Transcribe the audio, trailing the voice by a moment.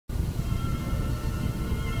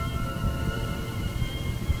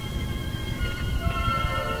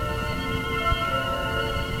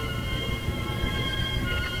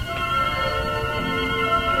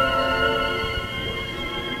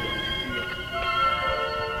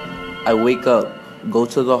I wake up, go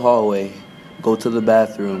to the hallway, go to the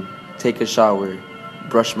bathroom, take a shower,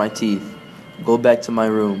 brush my teeth, go back to my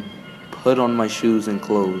room, put on my shoes and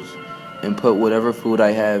clothes, and put whatever food I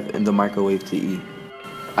have in the microwave to eat.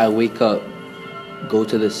 I wake up, go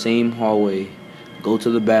to the same hallway, go to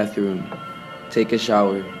the bathroom, take a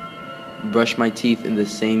shower, brush my teeth in the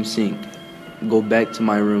same sink, go back to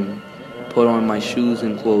my room, put on my shoes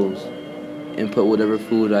and clothes, and put whatever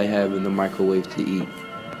food I have in the microwave to eat.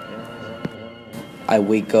 I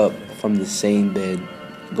wake up from the same bed,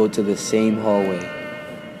 go to the same hallway,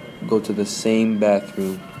 go to the same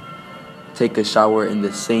bathroom, take a shower in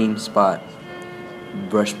the same spot,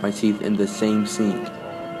 brush my teeth in the same sink,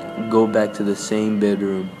 go back to the same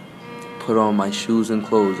bedroom, put on my shoes and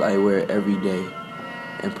clothes I wear every day,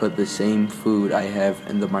 and put the same food I have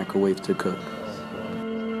in the microwave to cook.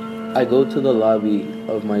 I go to the lobby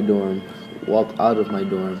of my dorm, walk out of my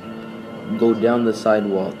dorm, go down the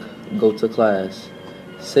sidewalk, go to class,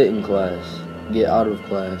 sit in class, get out of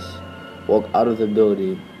class, walk out of the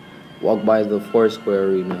building, walk by the Foursquare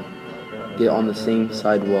Arena, get on the same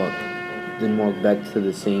sidewalk, then walk back to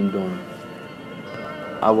the same dorm.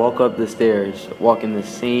 I walk up the stairs, walk in the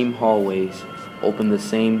same hallways, open the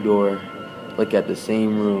same door, look at the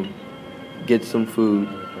same room, get some food,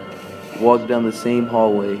 walk down the same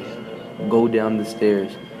hallway, go down the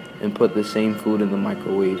stairs, and put the same food in the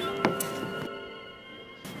microwave.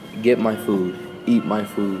 Get my food, eat my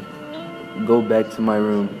food, go back to my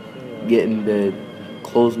room, get in bed,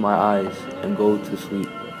 close my eyes, and go to sleep.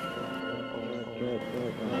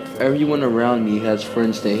 Everyone around me has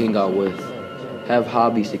friends to hang out with, have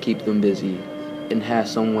hobbies to keep them busy, and have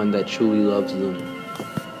someone that truly loves them.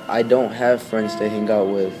 I don't have friends to hang out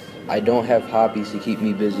with, I don't have hobbies to keep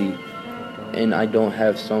me busy, and I don't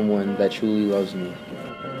have someone that truly loves me.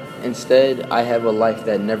 Instead, I have a life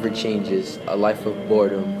that never changes, a life of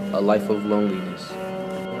boredom, a life of loneliness.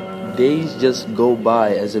 Days just go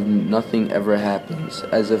by as if nothing ever happens,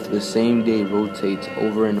 as if the same day rotates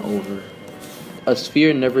over and over. A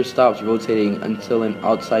sphere never stops rotating until an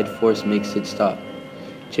outside force makes it stop,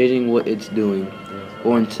 changing what it's doing,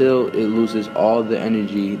 or until it loses all the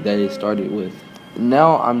energy that it started with.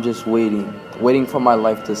 Now I'm just waiting for my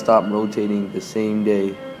life to stop rotating the same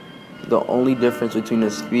day. The only difference between a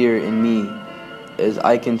sphere and me is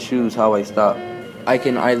I can choose how I stop. I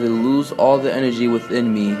can either lose all the energy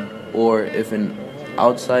within me, or if an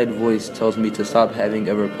outside voice tells me to stop having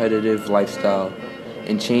a repetitive lifestyle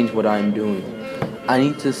and change what I'm doing. I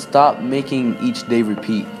need to stop making each day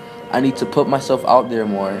repeat. I need to put myself out there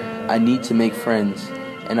more. I need to make friends,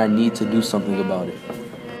 and I need to do something about it.